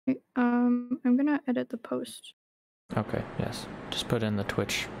I'm gonna edit the post Okay, yes. Just put in the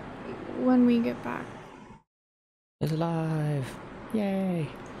Twitch. when we get back. It's live! Yay!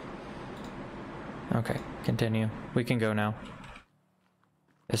 Okay, continue. We can go now.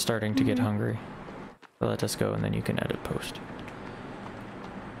 It's starting to get hungry. So let us go and then you can edit post.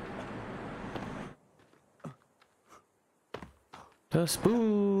 The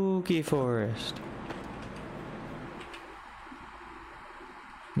spooky forest.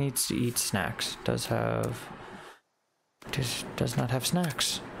 Needs to eat snacks. Does not have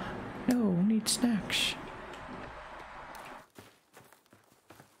snacks. No, needs snacks.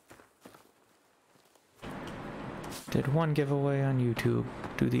 Did one giveaway on YouTube.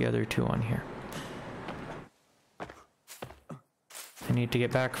 Do the other two on here. I need to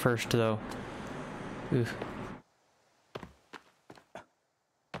get back first though. Oof.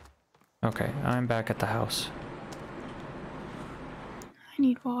 Okay, I'm back at the house. I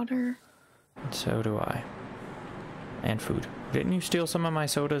need water. And so do I. And food. Didn't you steal some of my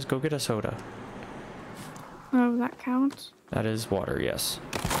sodas? Go get a soda. Oh, that counts? That is water, yes.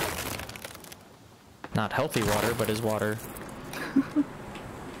 Not healthy water, but is water.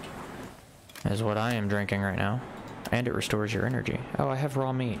 Is what I am drinking right now. And it restores your energy. Oh, I have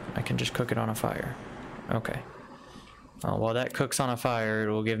raw meat. I can just cook it on a fire. Okay. While that cooks on a fire,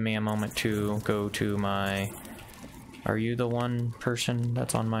 it will give me a moment to go to my... Are you the one person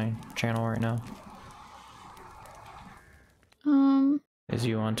that's on my channel right now? Is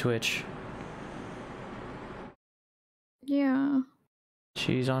you on Twitch? Yeah.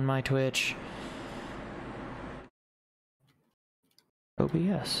 She's on my Twitch.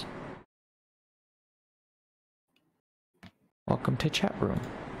 OBS. Welcome to chat room.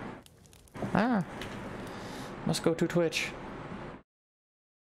 Ah! Must go to Twitch.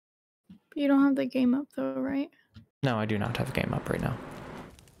 You don't have the game up though, right? No, I do not have a game up right now.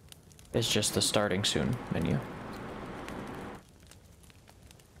 It's just the starting soon menu.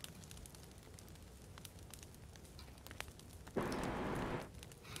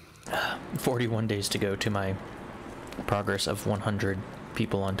 Uh, 41 days to go to my progress of 100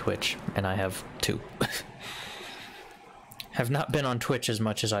 people on Twitch, and I have 2. Have not been on Twitch as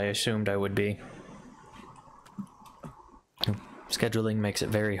much as I assumed I would be. Scheduling makes it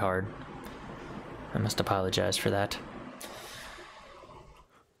very hard. I must apologize for that.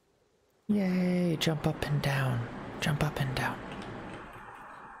 Yay, jump up and down. Jump up and down.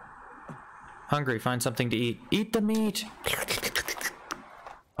 Hungry, find something to eat. Eat the meat!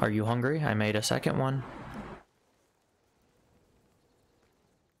 Are you hungry? I made a second one.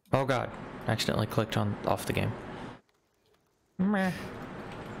 Oh god, accidentally clicked on off the game. Meh.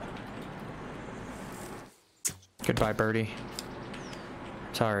 Goodbye, birdie.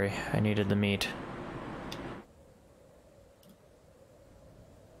 Sorry, I needed the meat.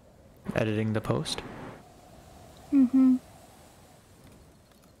 Editing the post? Mm-hmm.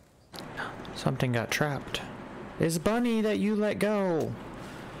 Something got trapped. It's Bunny that you let go!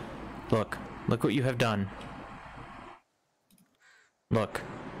 Look. Look what you have done. Look.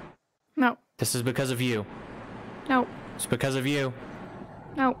 No. This is because of you. No. It's because of you.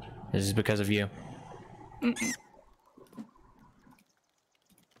 No. This is because of you. Mm-mm.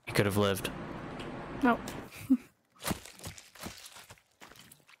 He could have lived. No.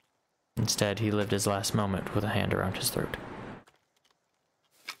 Instead, he lived his last moment with a hand around his throat.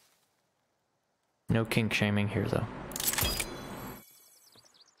 No kink shaming here, though.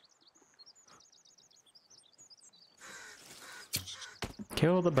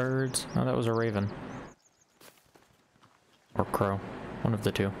 Kill the birds. Oh, that was a raven. Or crow. One of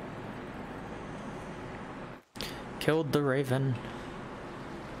the two. Killed the raven.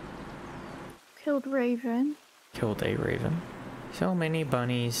 Killed Raven. Killed a raven. So many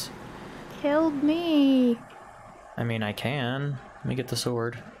bunnies. Killed me. I mean, I can. Let me get the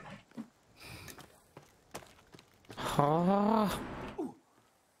sword. Ha.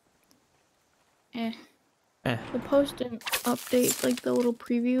 Eh. Eh. The post didn't update, like the little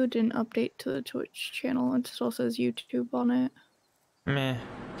preview didn't update to the Twitch channel. It still says YouTube on it. Meh.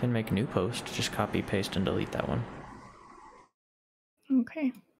 Can make a new post. Just copy, paste, and delete that one.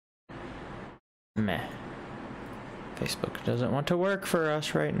 Okay. Meh. Facebook doesn't want to work for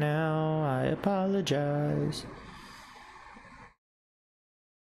us right now. I apologize.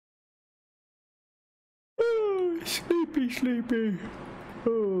 Oh, sleepy, sleepy.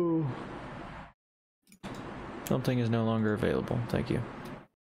 Oh. Something is no longer available. Thank you.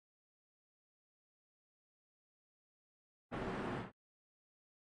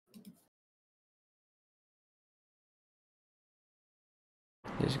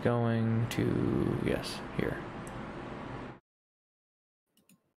 Is going to, yes, here.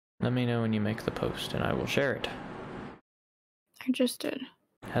 Let me know when you make the post and I will share it. I just did.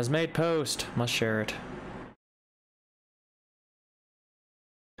 Has made post. Must share it.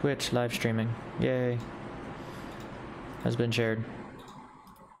 Twitch live streaming. Yay. Has been shared.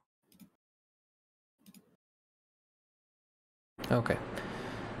 Okay.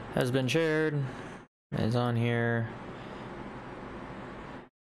 Has been shared. Is on here.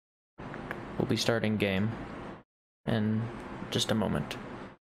 We'll be starting game in just a moment.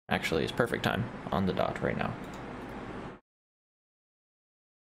 Actually, it's perfect time on the dot right now.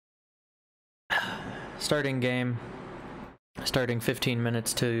 Starting game. Starting 15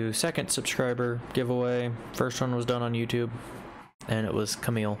 minutes to second subscriber giveaway. First one was done on YouTube, and it was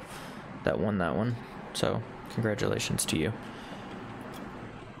Camille that won that one. So, congratulations to you.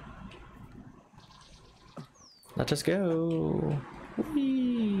 Let us go.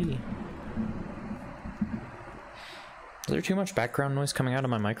 Whee! Is there too much background noise coming out of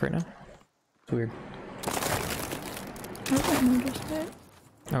my mic right now? It's weird. I haven't noticed it.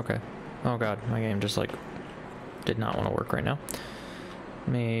 Okay. Oh god, my game just like did not want to work right now. Let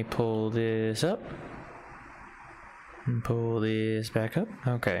me pull this up. And pull this back up.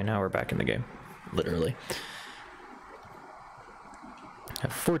 Okay, now we're back in the game. Literally. I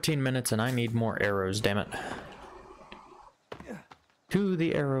have 14 minutes and I need more arrows, damn it. To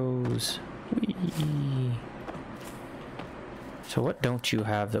the arrows. Whee! So what don't you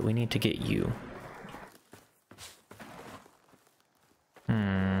have that we need to get you?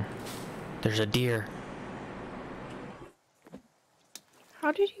 There's a deer.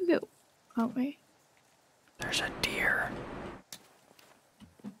 How did you go? Oh, wait. There's a deer.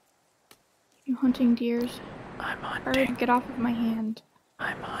 You hunting deers? I'm hunting. Alright, get off of my hand.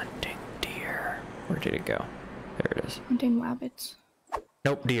 I'm hunting deer. Where did it go? There it is. Hunting rabbits.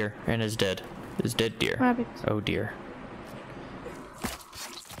 Nope, deer. And is dead. Is dead deer. Rabbits. Oh dear.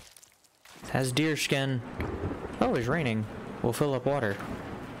 Has deer skin. Oh, it's raining. We'll fill up water.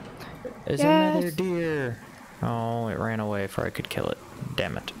 Is another deer. Oh, it ran away before I could kill it.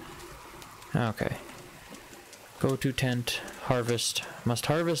 Damn it. Okay. Go to tent. Harvest. Must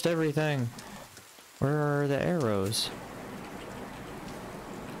harvest everything. Where are the arrows?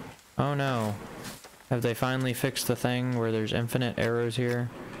 Oh no. Have they finally fixed the thing where there's infinite arrows here?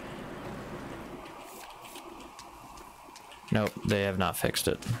 Nope, they have not fixed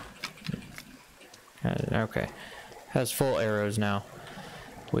it. Okay. Has full arrows now.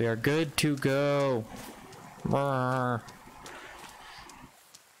 We are good to go. Brrr.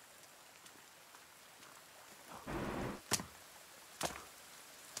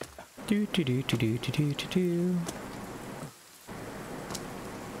 Do do do do do do do do.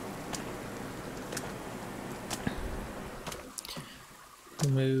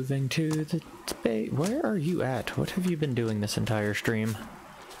 Moving to the space. Where are you at? What have you been doing this entire stream?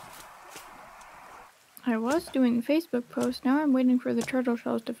 I was doing Facebook posts. Now I'm waiting for the turtle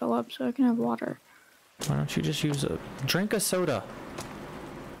shells to fill up so I can have water. Why don't you just use a... Drink a soda.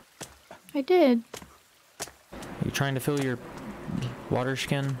 I did. Are you trying to fill your water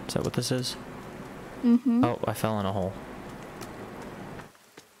skin? Is that what this is? Mm-hmm. Oh, I fell in a hole.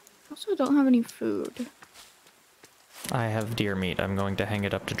 Also don't have any food. I have deer meat. I'm going to hang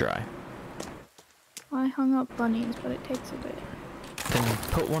it up to dry. I hung up bunnies, but it takes a bit. Then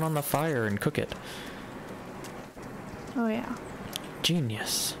put one on the fire and cook it. Oh yeah.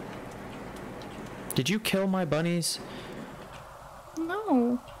 Genius. Did you kill my bunnies?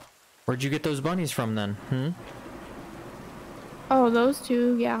 No. Where'd you get those bunnies from then? Hmm? Oh, those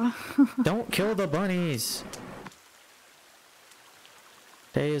two, yeah. Don't kill the bunnies!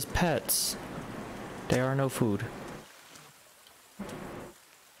 They is pets. They are no food.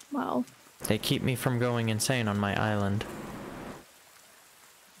 Well. They keep me from going insane on my island.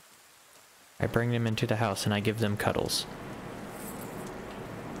 I bring them into the house and I give them cuddles.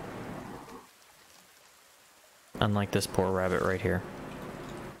 Unlike this poor rabbit right here.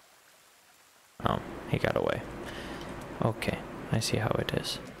 Oh, he got away. Okay, I see how it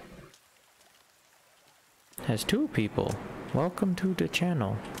is. Has two people. Welcome to the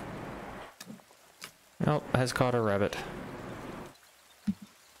channel. Oh, has caught a rabbit.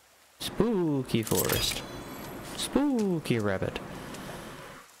 Spooky forest. Spooky rabbit.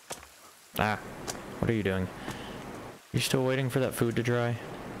 Ah, what are you doing? You're still waiting for that food to dry?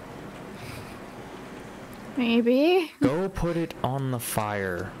 Maybe. Go put it on the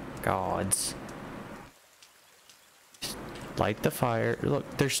fire, gods. Just light the fire.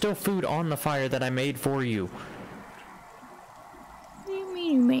 Look, there's still food on the fire that I made for you. What do you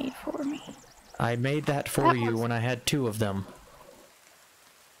mean you made for me? I made that for you when I had 2 of them.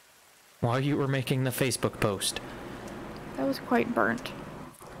 While you were making the Facebook post. That was quite burnt.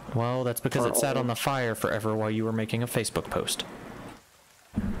 Well, that's because it sat on the fire forever while you were making a Facebook post.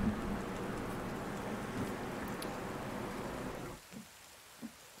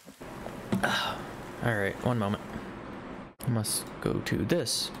 Alright, one moment. I must go to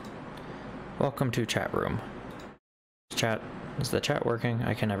this. Welcome to chat room. Chat. Is the chat working?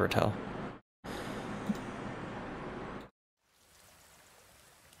 I can never tell.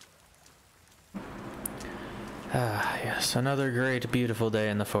 Ah, yes, another great, beautiful day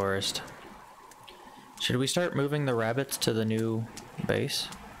in the forest. Should we start moving the rabbits to the new base?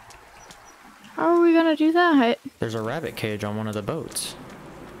 How are we gonna do that? There's a rabbit cage on one of the boats.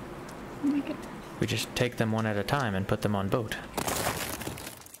 Oh my god. We just take them one at a time and put them on boat.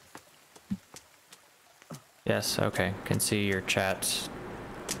 Yes, okay. Can see your chats.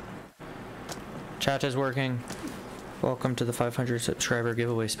 Chat is working. Welcome to the 500 subscriber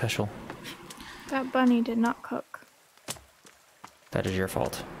giveaway special. That bunny did not cook. That is your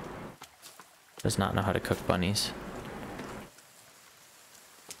fault. Does not know how to cook bunnies.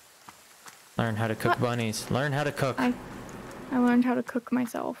 Learn how to cook bunnies. Learn how to cook. I learned how to cook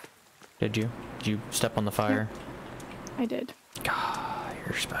myself. Did you? Did you step on the fire? I did. God,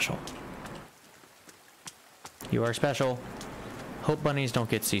 you're special. You are special. Hope bunnies don't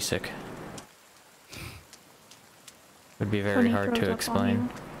get seasick. Would be very hard to explain.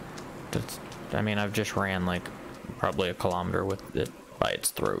 I mean, I've just ran like probably a kilometer with it by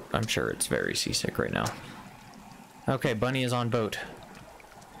its throat. I'm sure it's very seasick right now. Okay, bunny is on boat.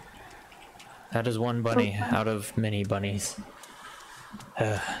 That is one bunny out of many bunnies.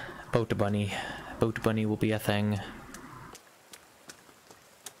 Boat bunny. Boat bunny will be a thing.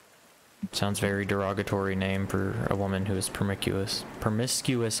 Sounds very derogatory name for a woman who is promiscuous.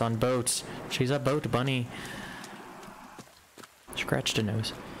 Promiscuous on boats. She's a boat bunny. Scratched a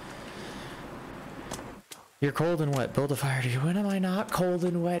nose. You're cold and wet. Build a fire to you. When am I not cold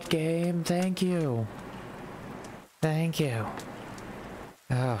and wet, game? Thank you. Thank you.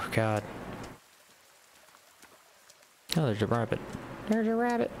 Oh, God. Oh, there's a rabbit. There's a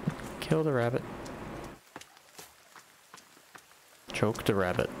rabbit. Kill the rabbit. Choke the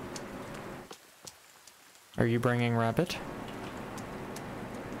rabbit. Are you bringing rabbit?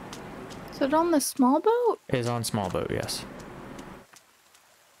 Is it on the small boat? It is on small boat, yes.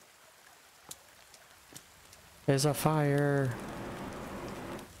 There's a fire.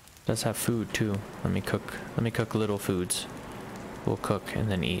 Does have food too. Let me cook little foods. We'll cook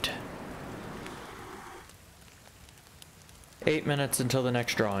and then eat. 8 minutes until the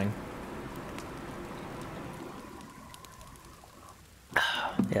next drawing.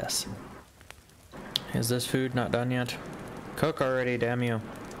 Yes. Is this food not done yet? Cook already, damn you.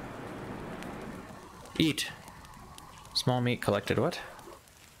 Eat. Small meat collected. What?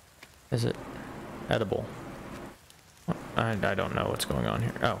 Is it edible? I don't know what's going on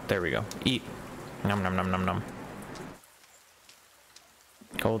here. Oh, there we go. Eat. Nom nom nom nom nom.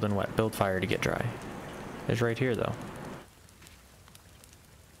 Cold and wet. Build fire to get dry. It's right here though.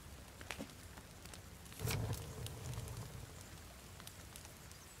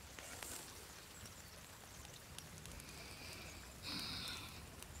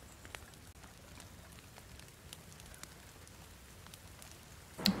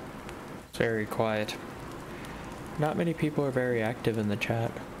 It's very quiet. Not many people are very active in the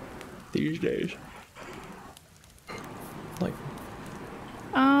chat these days. Like,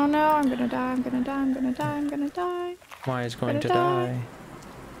 oh no, I'm gonna die, I'm gonna die, I'm gonna die, I'm gonna die. why is going to die?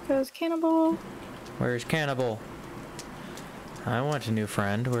 Because cannibal. Where's Cannibal? I want a new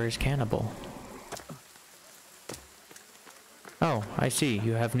friend. Where's Cannibal? Oh, I see.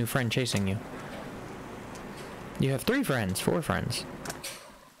 You have new friend chasing you. You have 3 friends, 4 friends.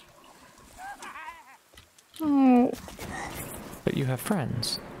 Oh. But you have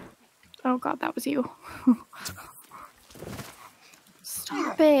friends. Oh god, that was you.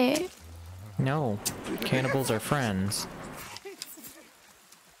 Stop it. No, cannibals are friends.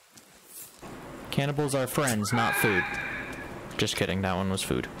 Cannibals are friends, not food. Just kidding, that one was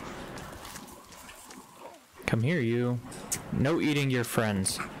food. Come here, you. No eating your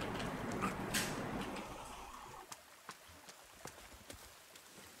friends.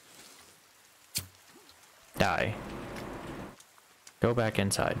 Die. Go back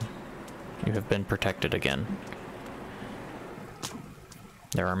inside. You have been protected again.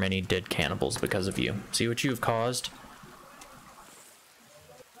 There are many dead cannibals because of you. See what you've caused?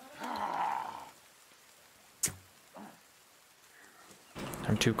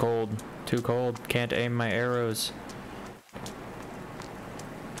 I'm too cold. Too cold. Can't aim my arrows.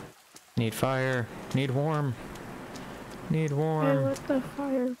 Need fire. Need warm. Need warm. I lit the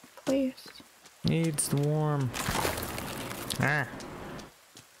fireplace. Needs the warm. Ah.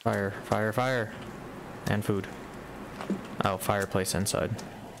 Fire, fire, fire. And food. Oh, fireplace inside.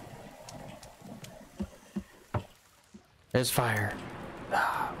 There's fire.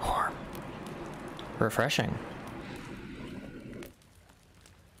 Ah, warm. Refreshing.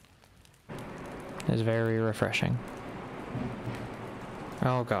 It's very refreshing.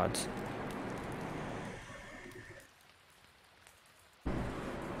 Oh, God.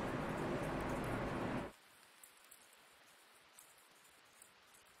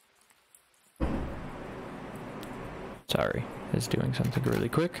 Sorry, it's doing something really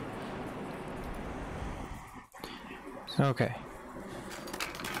quick. Okay.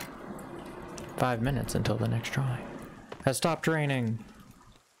 5 minutes until the next drawing. Has stopped raining.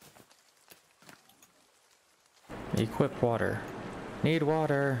 Equip water. Need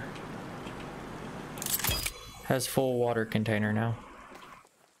water. Has full water container now.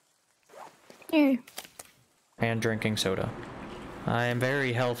 Yay. And drinking soda. I am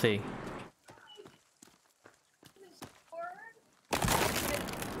very healthy.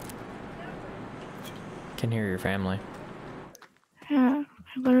 Can hear your family. Yeah,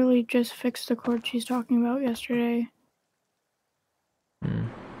 I literally just fixed the cord she's talking about yesterday.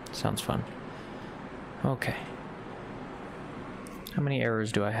 Sounds fun. Okay. How many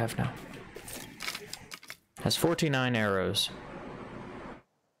arrows do I have now? Has 49 arrows.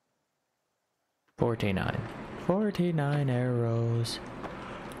 49. 49 arrows.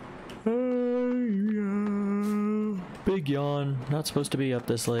 Big yawn. Not supposed to be up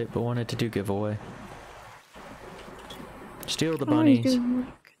this late, but wanted to do giveaway. Steal the bunnies. Do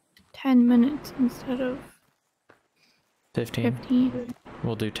like 10 minutes instead of 15. 15.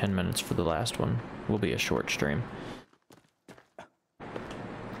 We'll do 10 minutes for the last one. Will be a short stream.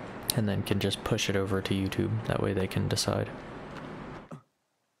 And then can just push it over to YouTube. That way they can decide.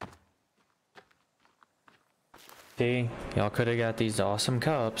 See, y'all could have got these awesome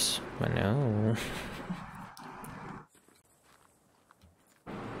cups, but no.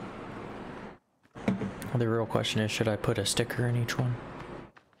 The real question is, should I put a sticker in each one?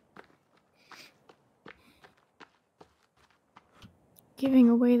 Giving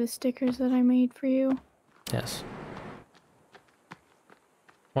away the stickers that I made for you. Yes.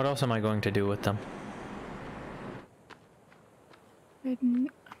 What else am I going to do with them? I'm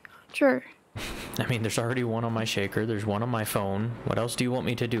not sure. I mean, there's already one on my shaker, there's one on my phone. What else do you want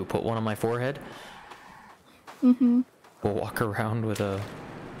me to do? Put one on my forehead? Mm-hmm. We'll walk around with a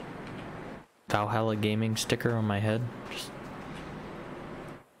Valhalla Gaming sticker on my head. Just...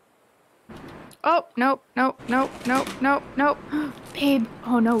 Oh, nope, nope, nope, nope, nope, nope. Babe,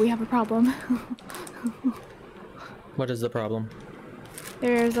 oh no, we have a problem. What is the problem?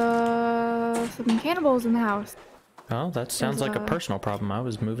 There's, some cannibals in the house. Oh, that sounds like a personal problem. I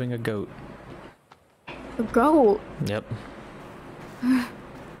was moving a goat. A goat? Yep.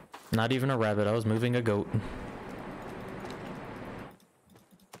 Not even a rabbit, I was moving a goat.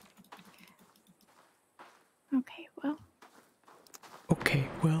 Okay, well. Okay,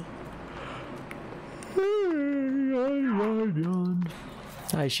 well.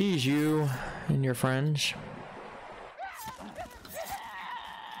 I sees you and your friends.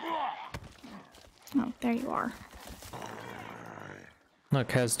 Oh, there you are.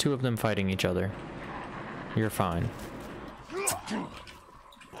 Look, has two of them fighting each other. You're fine.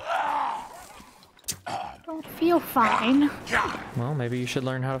 Don't feel fine. Well, maybe you should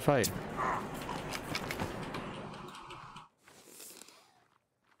learn how to fight.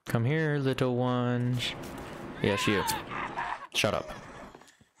 Come here, little ones. Yes, you. Shut up.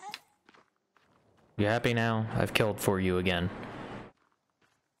 You happy now? I've killed for you again.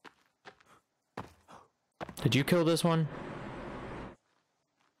 Did you kill this one?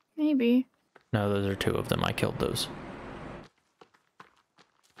 Maybe. No, those are two of them. I killed those.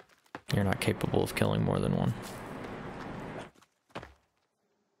 You're not capable of killing more than one.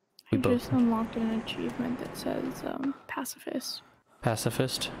 I just unlocked an achievement that says, pacifist.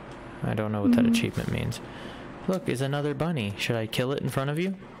 Pacifist? I don't know what that achievement means. Look, is another bunny. Should I kill it in front of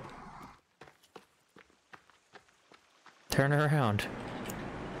you? Turn her around.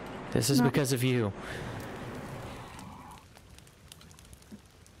 This is because of you.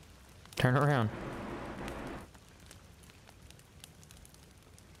 Turn around.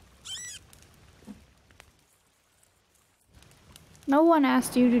 No one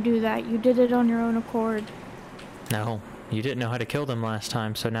asked you to do that. You did it on your own accord. No, you didn't know how to kill them last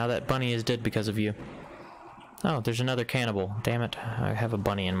time, so now that bunny is dead because of you. Oh, there's another cannibal. Damn it, I have a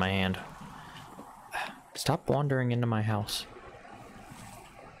bunny in my hand. Stop wandering into my house.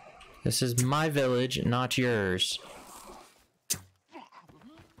 This is my village, not yours.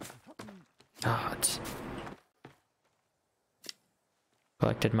 God.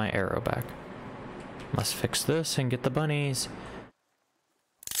 Collected my arrow back. Must fix this and get the bunnies.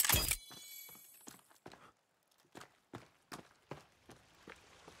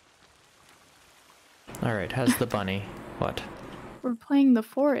 Alright, how's the bunny? What? We're playing the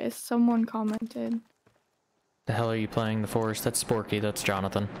forest, someone commented. The hell are you playing the forest? That's Sporky, that's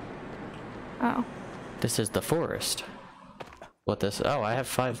Jonathan. Oh. This is the forest. What this? Oh, I have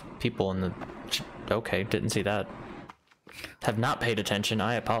 5 people in the... Okay, didn't see that. Have not paid attention.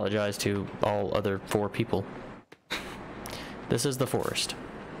 I apologize to all other 4 people. This is the forest.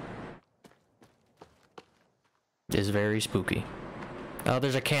 Is very spooky. Oh,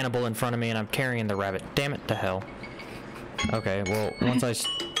 there's a cannibal in front of me and I'm carrying the rabbit. Damn it to hell. Okay, well, once I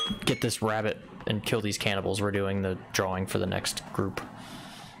get this rabbit and kill these cannibals, we're doing the drawing for the next group.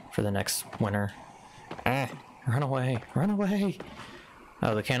 For the next winner. Ah, run away, run away.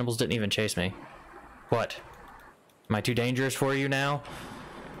 Oh, the cannibals didn't even chase me. What? Am I too dangerous for you now?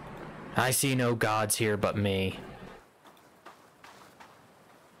 I see no gods here but me.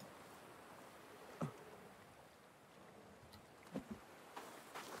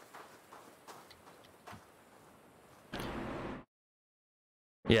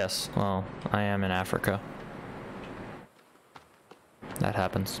 Yes, well, I am in Africa. That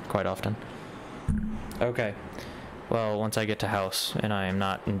happens quite often. Okay. Well, once I get to house and I am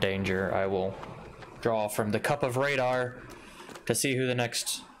not in danger, I will draw from the cup of radar to see who the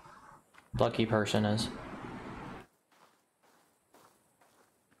next lucky person is.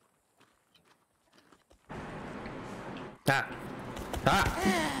 Ah!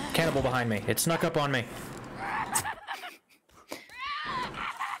 Ah! Cannibal behind me. It snuck up on me.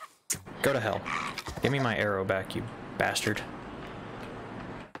 Go to hell. Give me my arrow back, you bastard.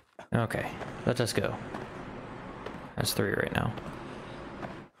 Okay, let us go. That's 3 right now.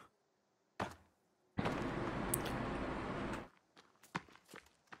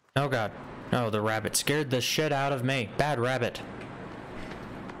 Oh god. Oh, the rabbit scared the shit out of me. Bad rabbit.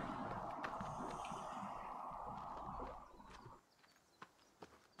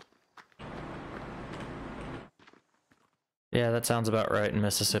 Yeah, that sounds about right in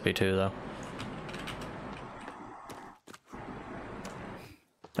Mississippi too, though.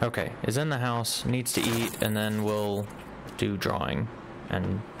 Okay, is in the house, needs to eat, and then we'll do drawing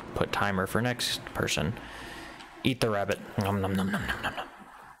and put timer for next person. Eat the rabbit. Nom nom nom nom nom nom nom.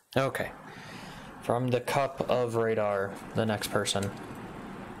 Okay. From the cup of radar, the next person.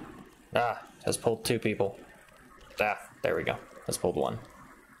 Ah, has pulled 2 people. Ah, there we go. Has pulled 1.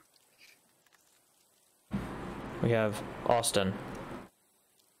 We have Austin.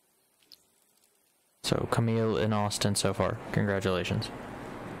 So Camille and Austin so far. Congratulations.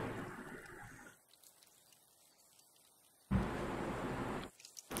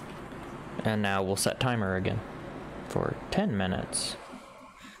 And now we'll set timer again for 10 minutes.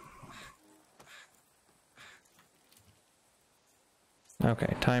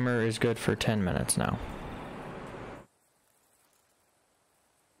 Okay, timer is good for 10 minutes now.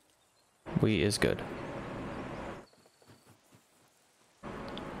 We is good.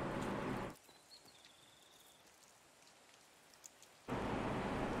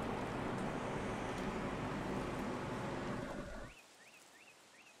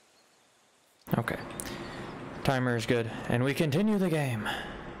 Okay. Timer is good, and we continue the game.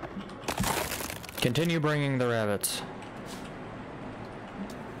 Continue bringing the rabbits.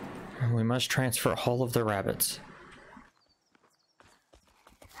 We must transfer all of the rabbits.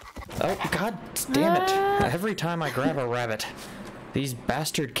 Oh, god damn it. Every time I grab a rabbit, these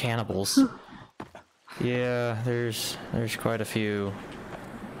bastard cannibals. Yeah, there's quite a few.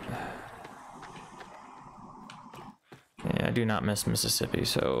 Yeah, I do not miss Mississippi,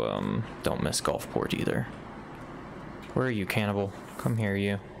 so don't miss Gulfport either. Where are you, cannibal? Come here,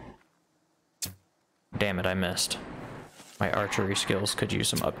 you. Damn it, I missed. My archery skills could use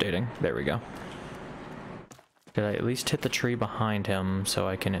some updating. There we go. Did I at least hit the tree behind him so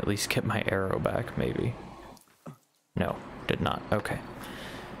I can at least get my arrow back, maybe? No, did not. Okay.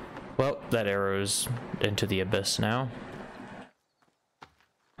 Well, that arrow's into the abyss now.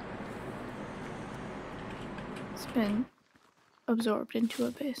 It's been absorbed into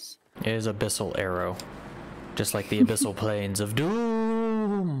abyss. It is abyssal arrow. Just like the abyssal plains of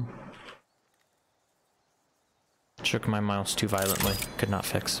doom! Shook my mouse too violently. Could not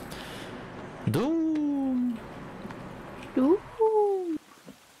fix. Doom! Doom!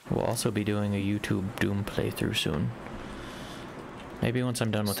 We'll also be doing a YouTube Doom playthrough soon. Maybe once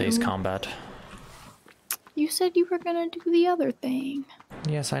I'm done with Ace Combat. You said you were gonna do the other thing.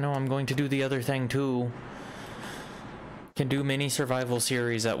 Yes, I know I'm going to do the other thing too. Can do many survival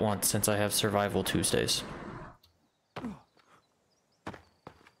series at once since I have Survival Tuesdays.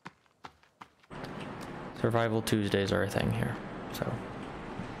 Survival Tuesdays are a thing here, so.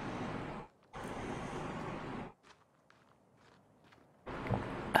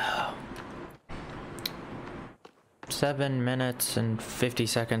 Oh. 7 minutes and 50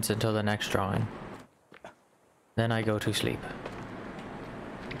 seconds until the next drawing. Then I go to sleep.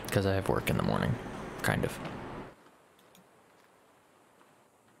 Because I have work in the morning, kind of.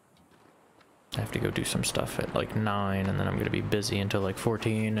 I have to go do some stuff at like 9, and then I'm gonna be busy until like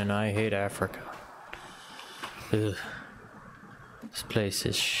 14, and I hate Africa. Ugh. This place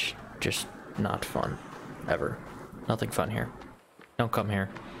is just not fun. Ever. Nothing fun here. Don't come here.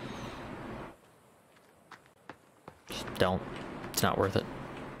 Just don't. It's not worth it.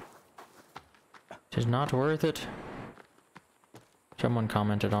 It's not worth it. Someone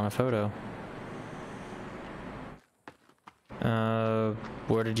commented on a photo.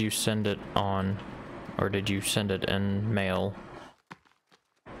 Where did you send it on? Or did you send it in mail?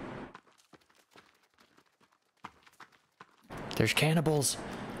 There's cannibals!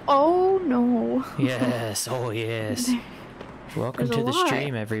 Oh no. Yes, oh yes. Welcome to the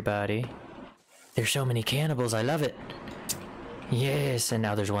stream, everybody. There's so many cannibals, I love it. Yes, and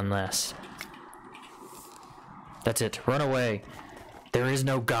now there's one less. That's it, run away. There is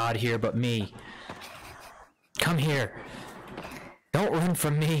no God here but me. Come here. Don't run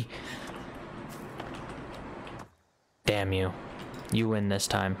from me. Damn you. You win this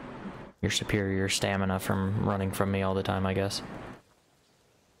time. Your superior stamina from running from me all the time, I guess.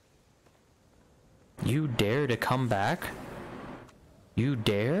 You dare to come back? You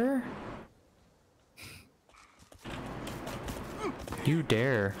dare? You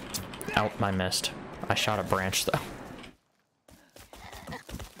dare. Out, I missed. I shot a branch though.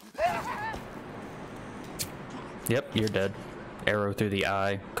 Yep, you're dead. Arrow through the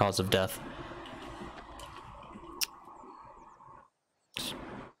eye, cause of death. It's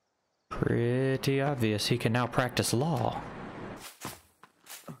pretty obvious he can now practice law.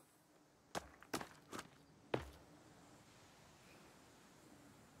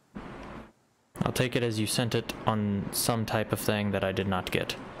 I'll take it as you sent it on some type of thing that I did not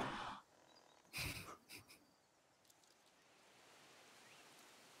get.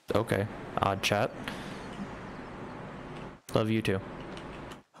 Okay, odd chat. Love you too.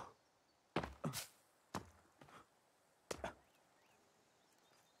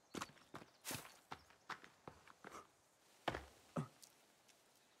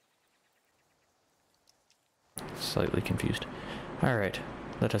 Slightly confused. Alright,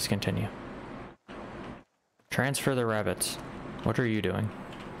 let us continue. Transfer the rabbits. What are you doing?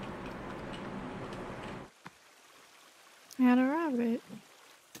 I had a rabbit.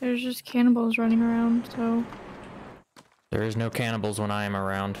 There's just cannibals running around, so... There is no cannibals when I am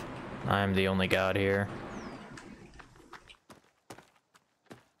around. I am the only god here.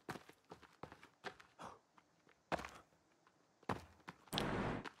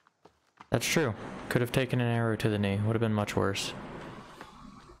 That's true. Could have taken an arrow to the knee. Would have been much worse.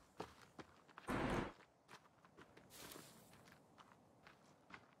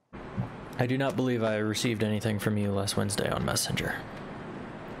 I do not believe I received anything from you last Wednesday on Messenger.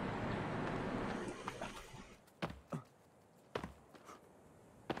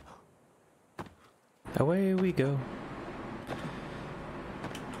 Away we go.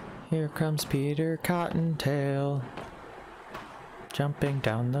 Here comes Peter Cottontail. Jumping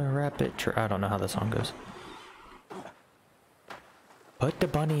down the rabbit trail. I don't know how the song goes. Put the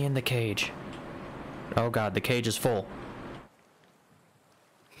bunny in the cage. Oh god, the cage is full.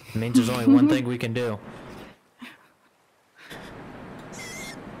 It means there's only one thing we can do.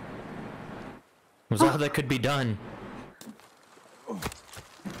 It was all that could be done.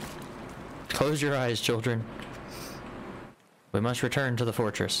 Close your eyes, children. We must return to the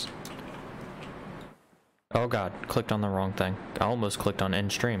fortress. Oh god, clicked on the wrong thing. I almost clicked on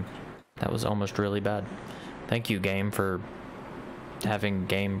end stream. That was almost really bad. Thank you, game, for having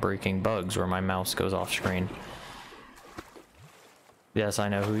game-breaking bugs where my mouse goes off screen. Yes, I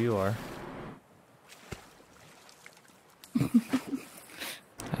know who you are.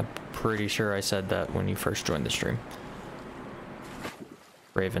 I'm pretty sure I said that when you first joined the stream.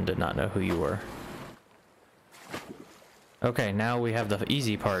 Raven did not know who you were. Okay, now we have the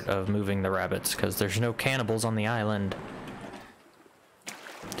easy part of moving the rabbits, because there's no cannibals on the island.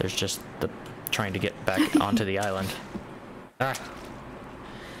 There's just the trying to get back onto the island. Ah!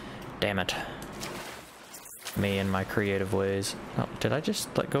 Damn it. Me and my creative ways. Oh, did I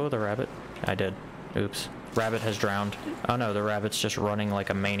just let go of the rabbit? I did. Oops. Rabbit has drowned. Oh no, the rabbit's just running like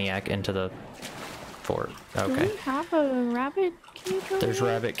a maniac into the fort. Okay. Do we have a rabbit cage over There's here?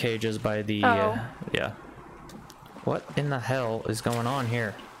 rabbit cages by the... Oh. yeah. What in the hell is going on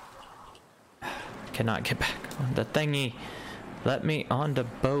here? Cannot get back on the thingy. Let me on the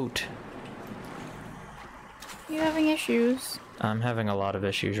boat. You having issues? I'm having a lot of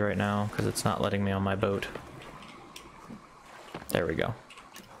issues right now because it's not letting me on my boat. There we go.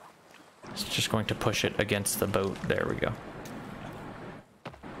 It's just going to push it against the boat. There we go.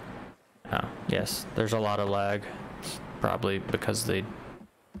 Oh, yes, there's a lot of lag. It's probably because of the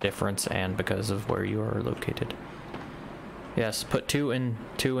difference and because of where you are located. Yes, put two in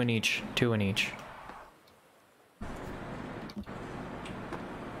each.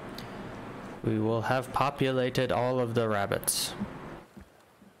 We will have populated all of the rabbits.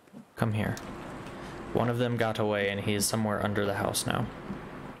 Come here. One of them got away and he is somewhere under the house now.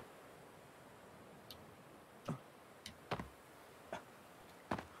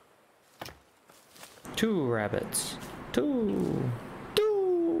 Two rabbits. Two.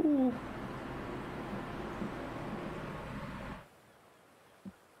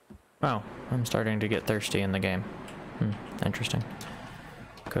 Wow, I'm starting to get thirsty in the game. Interesting.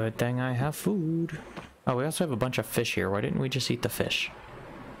 Good thing I have food. Oh, we also have a bunch of fish here. Why didn't we just eat the fish?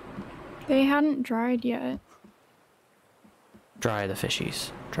 They hadn't dried yet. Dry the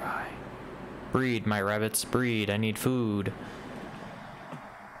fishies. Dry. Breed, my rabbits. Breed. I need food.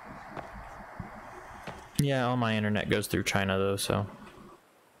 Yeah, all my internet goes through China though, so...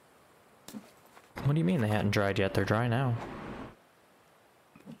 What do you mean they hadn't dried yet? They're dry now.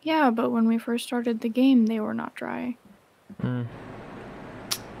 Yeah, but when we first started the game, they were not dry.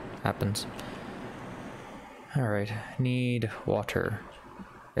 Happens. Alright, need water.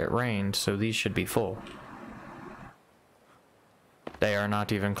 It rained, so these should be full. They are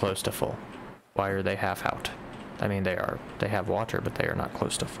not even close to full. Why are they half out? I mean, they have water, but they are not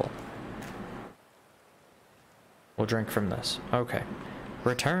close to full. We'll drink from this. Okay.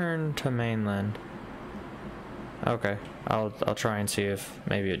 Return to mainland. Okay, I'll try and see if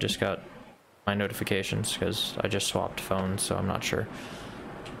maybe it just got my notifications, because I just swapped phones, so I'm not sure.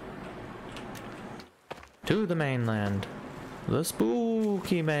 To the mainland. The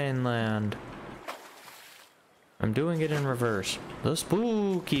spooky mainland. I'm doing it in reverse. The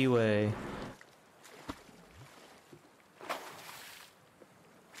spooky way.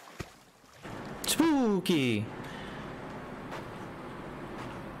 Spooky!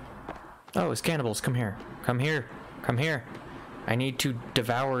 Oh, it's cannibals. Come here. Come here. Come here. I need to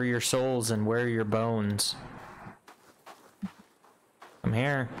devour your souls and wear your bones. Come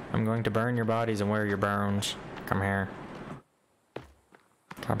here. I'm going to burn your bodies and wear your bones. Come here.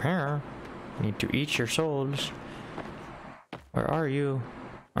 Come here. I need to eat your souls. Where are you?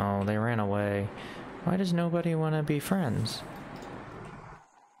 Oh, they ran away. Why does nobody want to be friends?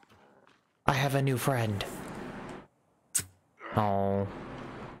 I have a new friend. Oh.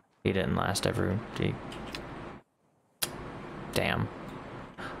 He didn't last ever. Damn.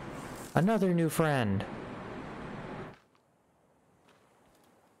 Another new friend.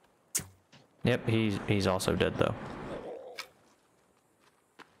 Yep, he's also dead though.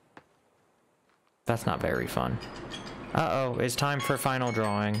 That's not very fun. Uh-oh, it's time for final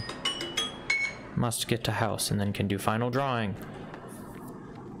drawing. Must get to house and then can do final drawing.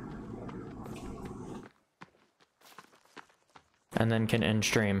 And then can end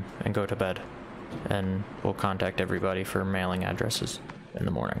stream and go to bed. And we'll contact everybody for mailing addresses in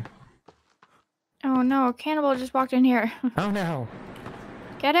the morning. Oh no, a cannibal just walked in here. Oh no!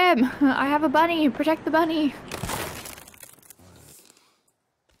 Get him! I have a bunny! Protect the bunny!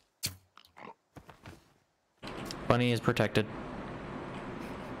 Bunny is protected.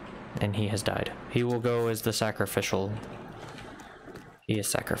 And he has died. He will go as the sacrificial. He is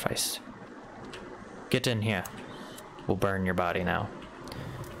sacrificed. Get in here. We'll burn your body now.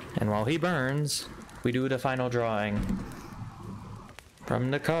 And while he burns, we do the final drawing.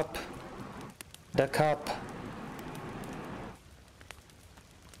 From the cup. The cup.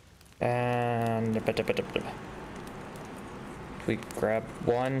 And... we grab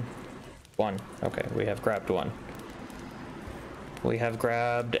one. One. Okay, we have grabbed one. We have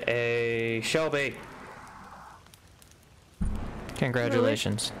grabbed a Shelby.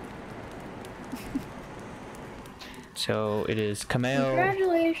 Congratulations. Really? So it is Camille.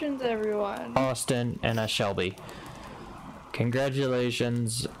 Congratulations, everyone. Austin and a Shelby.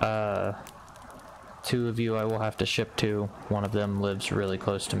 Congratulations. Two of you I will have to ship to. One of them lives really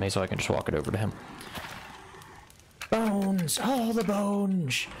close to me, so I can just walk it over to him. Bones! All the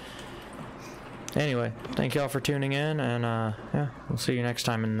bones! Anyway, thank y'all for tuning in, and yeah, we'll see you next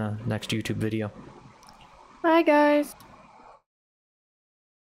time in the next YouTube video. Bye, guys.